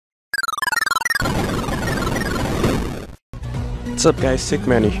What's up guys,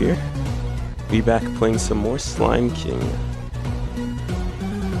 Sickmmaner here. Be back playing some more Slimeking.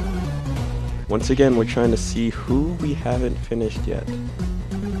 Once again, we're trying to see who we haven't finished yet.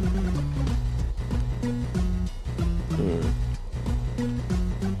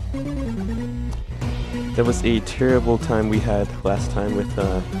 That was a terrible time we had last time with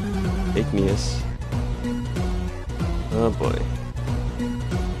Igneous. Oh boy.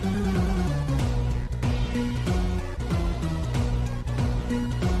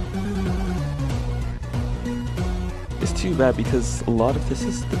 It's too bad because a lot of this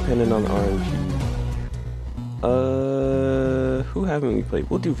is dependent on RNG. Who haven't we played?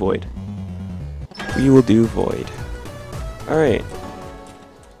 We'll do Void. We will do Void. Alright.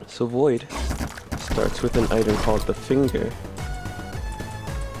 So Void starts with an item called the Finger.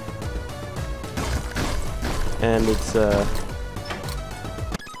 And it's a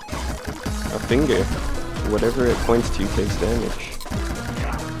finger. Whatever it points to takes damage.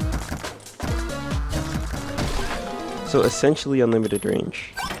 So essentially unlimited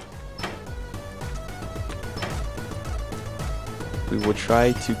range. We will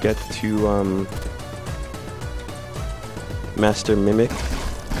try to get to Master Mimic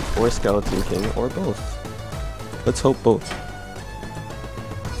or Skeleton King or both. Let's hope both.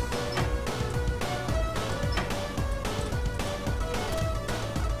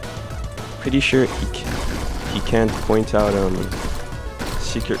 Pretty sure he can't point out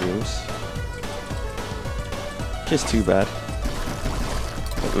secret rooms. Just too bad.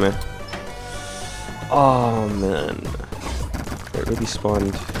 But meh. Oh man. It really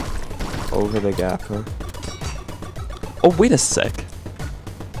spawned over the gap, huh? Oh wait a sec.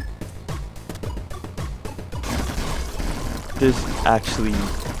 There's actually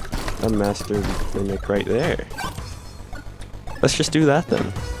a Master Mimic right there. Let's just do that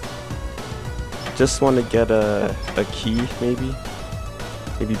then. Just want to get a key, maybe.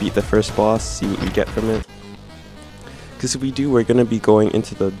 Maybe beat the first boss, see what we get from it. Because if we do, we're gonna be going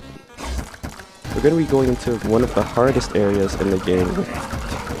into one of the hardest areas in the game with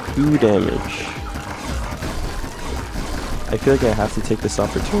 2 damage. I feel like I have to take this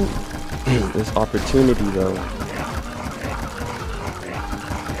opportunity. This opportunity, though.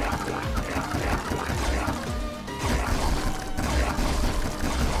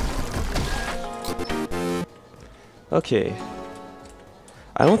 Okay.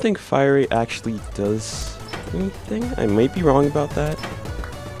 I don't think Fire Ray actually does anything. I might be wrong about that.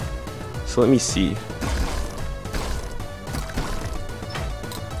 So let me see.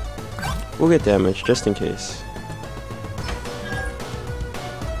 We'll get damage just in case.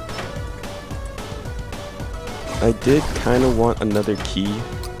 I did kind of want another key.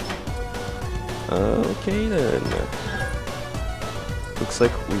 Okay then. Looks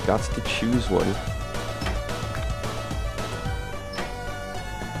like we got to choose one.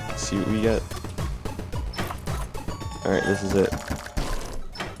 Let's see what we get. Alright, this is it.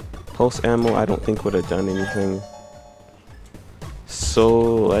 Pulse ammo I don't think would have done anything.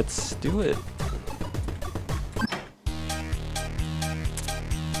 So let's do it.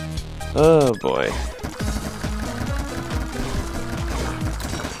 Oh boy.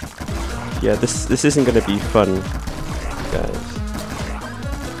 Yeah, this isn't gonna be fun, guys.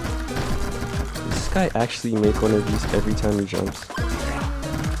 Does this guy actually make one of these every time he jumps?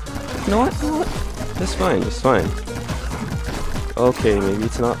 You know what? You know what? That's fine, that's fine. Okay, maybe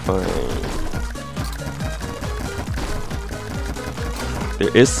it's not fine.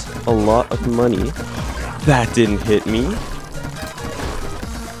 There is a lot of money. That didn't hit me.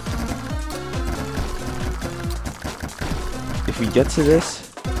 If we get to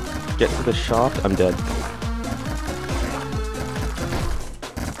this, get to the shop, I'm dead.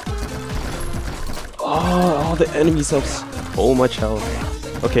 Oh, all the enemies have so much health.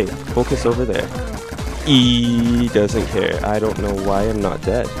 Okay, focus over there. He doesn't care. I don't know why I'm not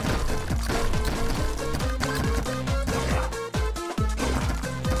dead.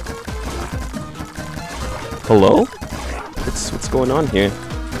 Hello? What's going on here?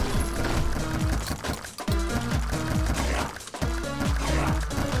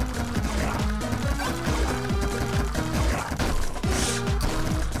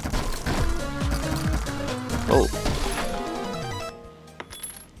 Oh.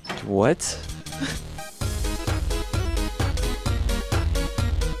 What?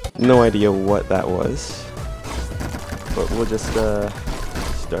 No idea what that was. But we'll just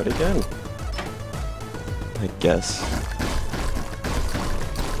start again. I guess.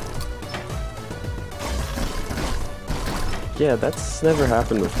 Yeah, that's never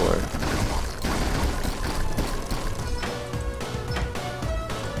happened before.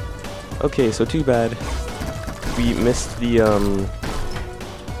 Okay, so too bad. we missed the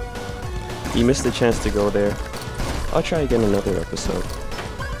chance to go there. I'll try again another episode.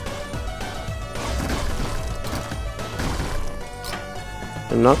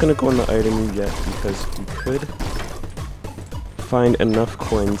 I'm not gonna go in the item room yet because we could find enough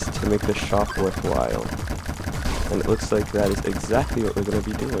coins to make the shop worthwhile. And it looks like that is exactly what we're gonna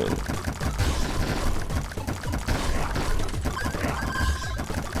be doing.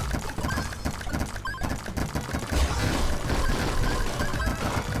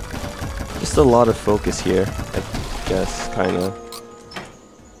 Just a lot of focus here, I guess, kinda.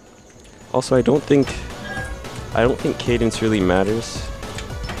 Also, I don't think cadence really matters.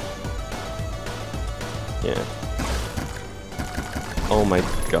 Yeah. Oh my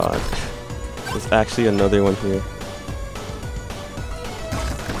god. There's actually another one here.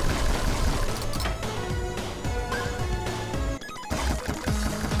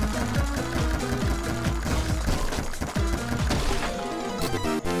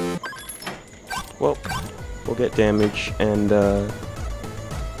 Well, we'll get damage and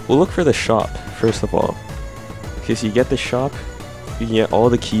we'll look for the shop first of all. Because you get the shop, you can get all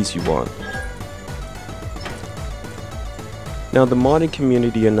the keys you want. Now the modding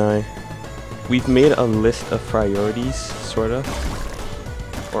community and I, we've made a list of priorities, sort of.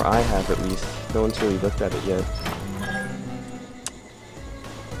 Or I have at least. No one's really looked at it yet.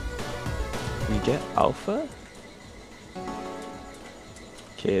 We get alpha?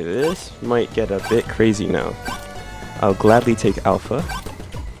 Okay, this might get a bit crazy now. I'll gladly take alpha.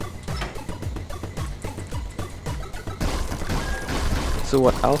 So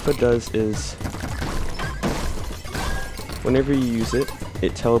what alpha does is, whenever you use it,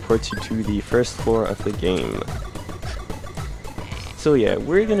 it teleports you to the first floor of the game. So yeah,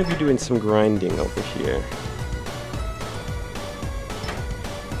 we're gonna be doing some grinding over here.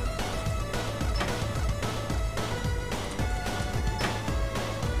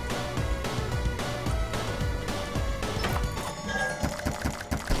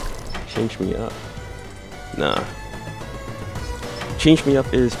 Change me up. Nah. Change me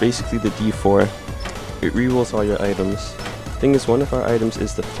up is basically the D4. It rerolls all your items. Thing is, one of our items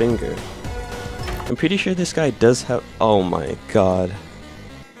is the finger. I'm pretty sure this guy does have— oh my god.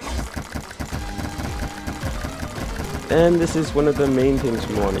 And this is one of the main things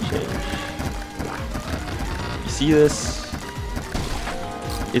we want to change. You see this?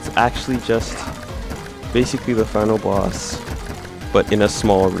 It's actually just basically the final boss, but in a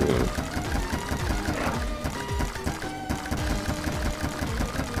small room.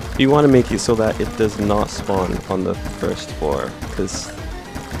 You want to make it so that it does not spawn on the first floor, because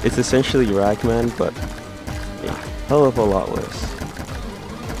it's essentially Ragman, but a hell of a lot worse.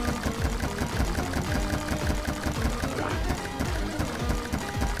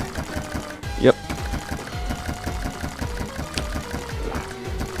 Yep.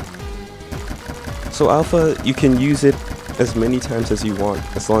 So Alpha, you can use it as many times as you want,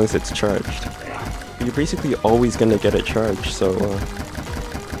 as long as it's charged. But you're basically always gonna get it charged, so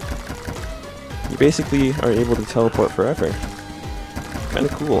you basically are able to teleport forever. Kinda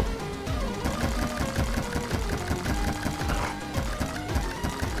cool.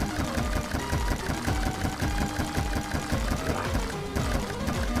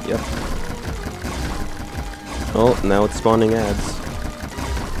 Yep. Oh, now it's spawning ads.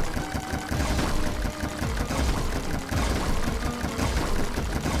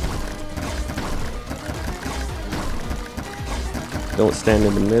 Don't stand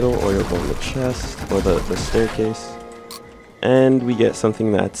in the middle or you'll go in the chest or the staircase. And we get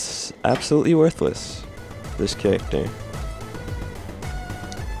something that's absolutely worthless. This character.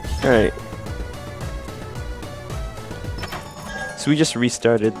 Alright. So we just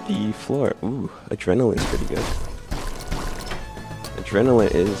restarted the floor. Ooh, adrenaline's pretty good.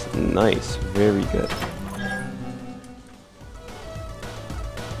 Adrenaline is nice, very good.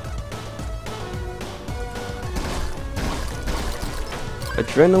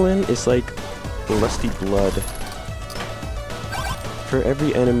 Adrenaline is like lusty blood. For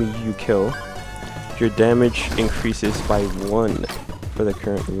every enemy you kill, your damage increases by 1 for the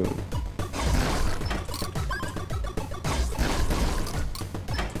current room.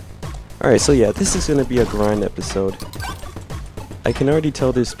 Alright, so yeah, this is gonna be a grind episode. I can already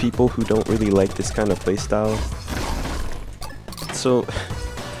tell there's people who don't really like this kind of playstyle. So,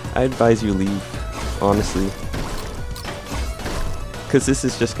 I advise you leave, honestly. Because this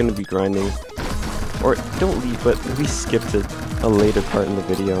is just gonna be grinding. Or, don't leave, but at least skip to a later part in the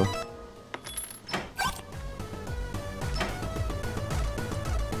video.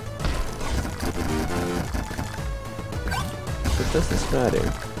 But does this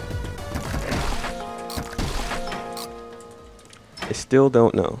matter? I still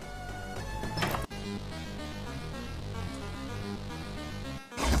don't know.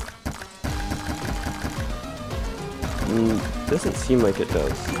 Doesn't seem like it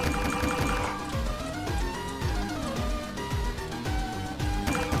does.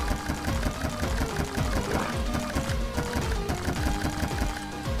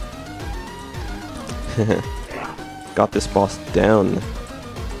 Got this boss down.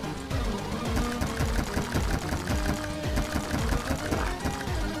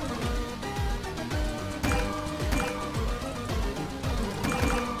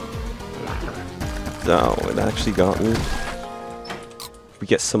 Oh, it actually got me. We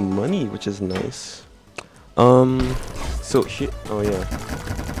get some money, which is nice. So here, oh yeah.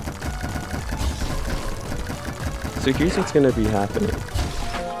 So here's what's gonna be happening.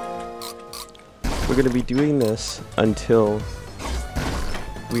 We're gonna be doing this until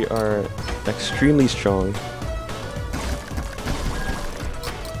we are extremely strong.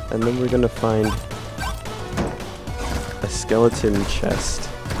 And then we're gonna find a skeleton chest,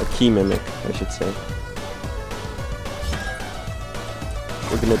 a key mimic, I should say.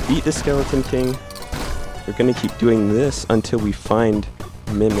 We're gonna beat the Skeleton King. We're gonna keep doing this until we find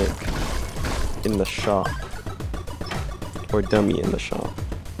Mimic in the shop. Or Dummy in the shop.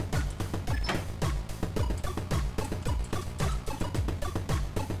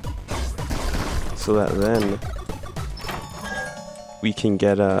 So that then we can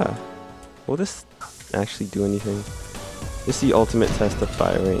get a... Will this actually do anything? This is the ultimate test of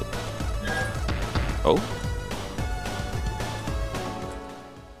fire rate. Oh?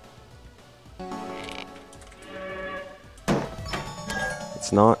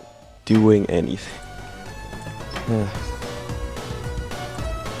 It's not doing anything.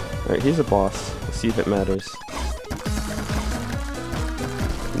 Alright, here's a boss. Let's see if it matters.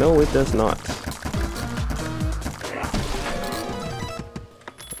 No, it does not.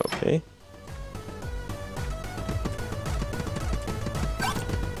 Okay.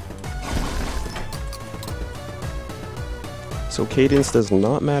 So cadence does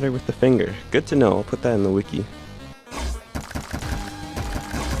not matter with the finger. Good to know, I'll put that in the wiki.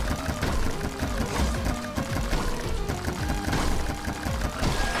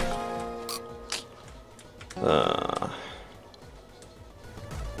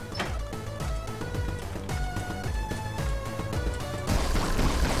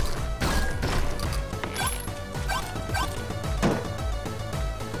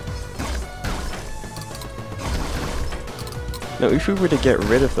 Now, if we were to get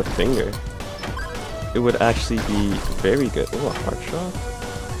rid of the finger, it would actually be very good. Oh, a heart shot?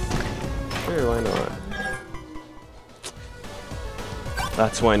 Sure, why not?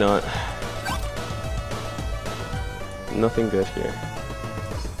 That's why not. Nothing good here.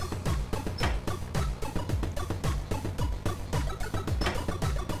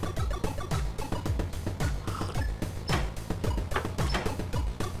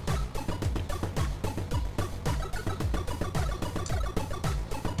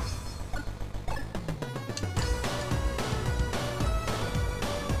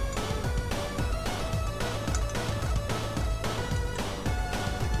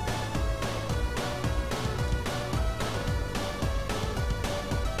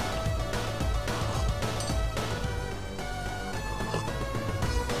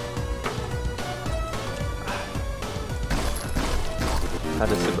 Had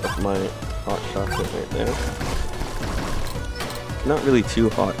to sip up my hot chocolate right there. Not really too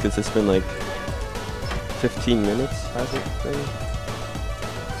hot because it's been like 15 minutes, has it been?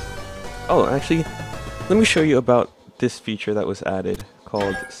 Oh, actually, let me show you about this feature that was added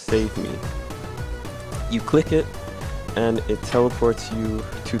called Save Me. You click it and it teleports you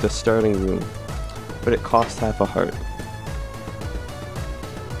to the starting room, but it costs half a heart.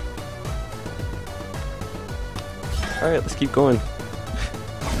 Alright, let's keep going.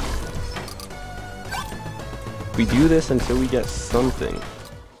 We do this until we get something.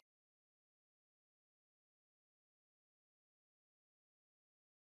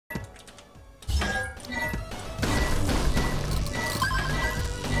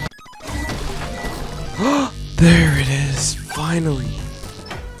 There it is! Finally!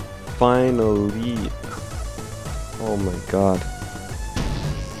 Finally! Oh my god.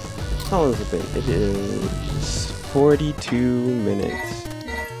 How long has it been? It is 42 minutes.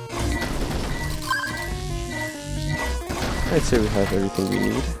 I'd say we have everything we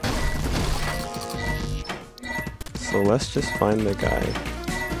need. So let's just find the guy.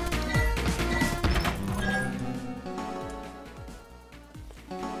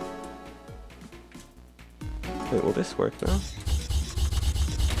 Wait, will this work now?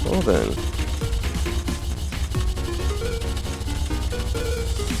 Well then.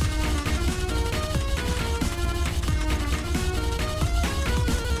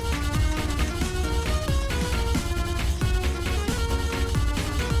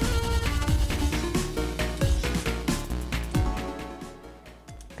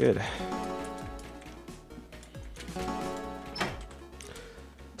 Good.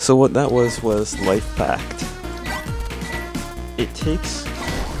 So what that was Life Pact. It takes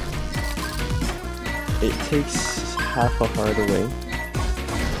half a heart away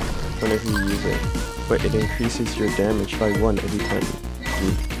whenever you use it, but it increases your damage by 1 every time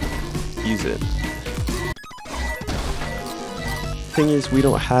you use it. Thing is, we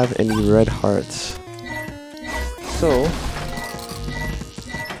don't have any red hearts, so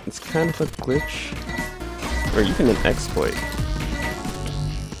it's kind of a glitch, or even an exploit.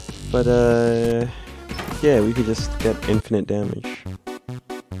 But yeah, we could just get infinite damage.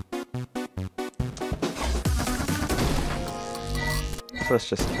 So let's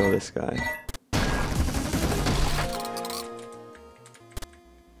just kill this guy.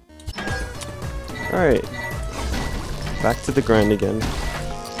 Alright, back to the grind again.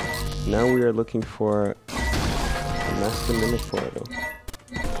 Now we are looking for a Master Minotauro.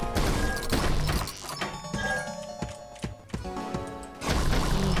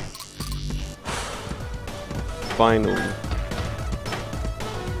 Finally.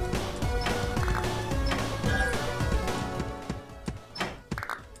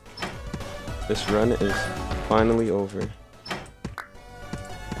 This run is finally over.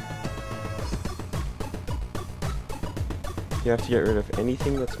 You have to get rid of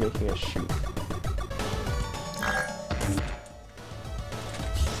anything that's making us shoot.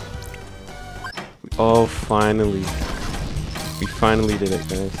 Oh, finally. We finally did it,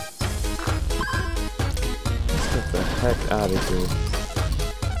 guys. Let's get the heck out of here.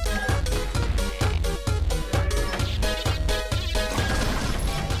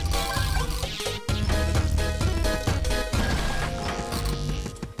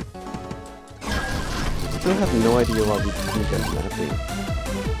 I still have no idea why we didn't get mapping.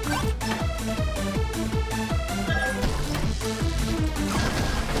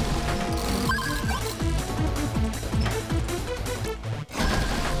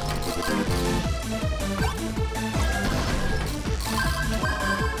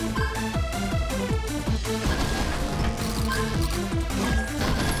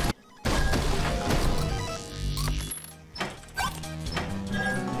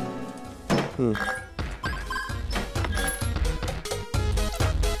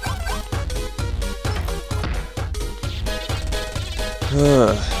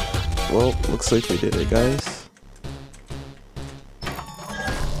 Well, looks like we did it, guys.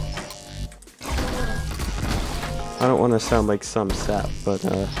 I don't want to sound like some sap, but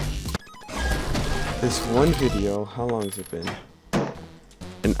this one video, how long has it been?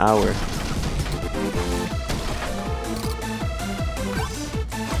 An hour.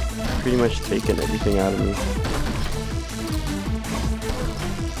 Pretty much taken everything out of me.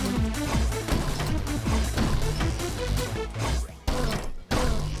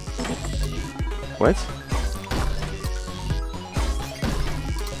 What?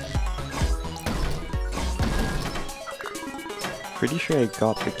 Pretty sure I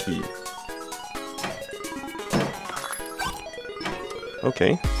got the key.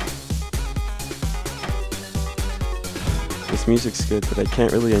 Okay. This music's good, but I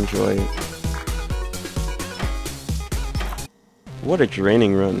can't really enjoy it. What a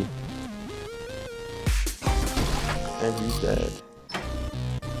draining run. And he's dead.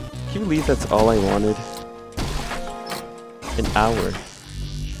 Can you believe that's all I wanted? An hour.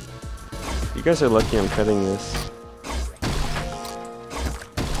 You guys are lucky I'm cutting this.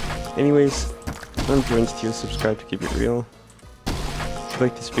 Anyways, I'm Jordan, subscribe to keep it real. If you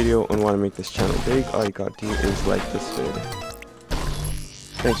like this video and want to make this channel big, all you gotta do is like this vid.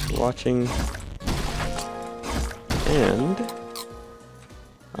 Thanks for watching. And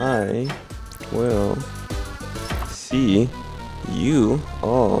I will see you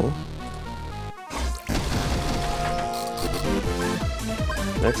all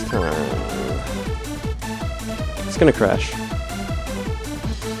next time. It's gonna crash.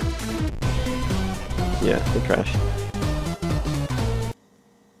 Yeah, it crashed.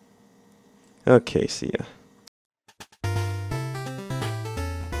 Okay, see ya.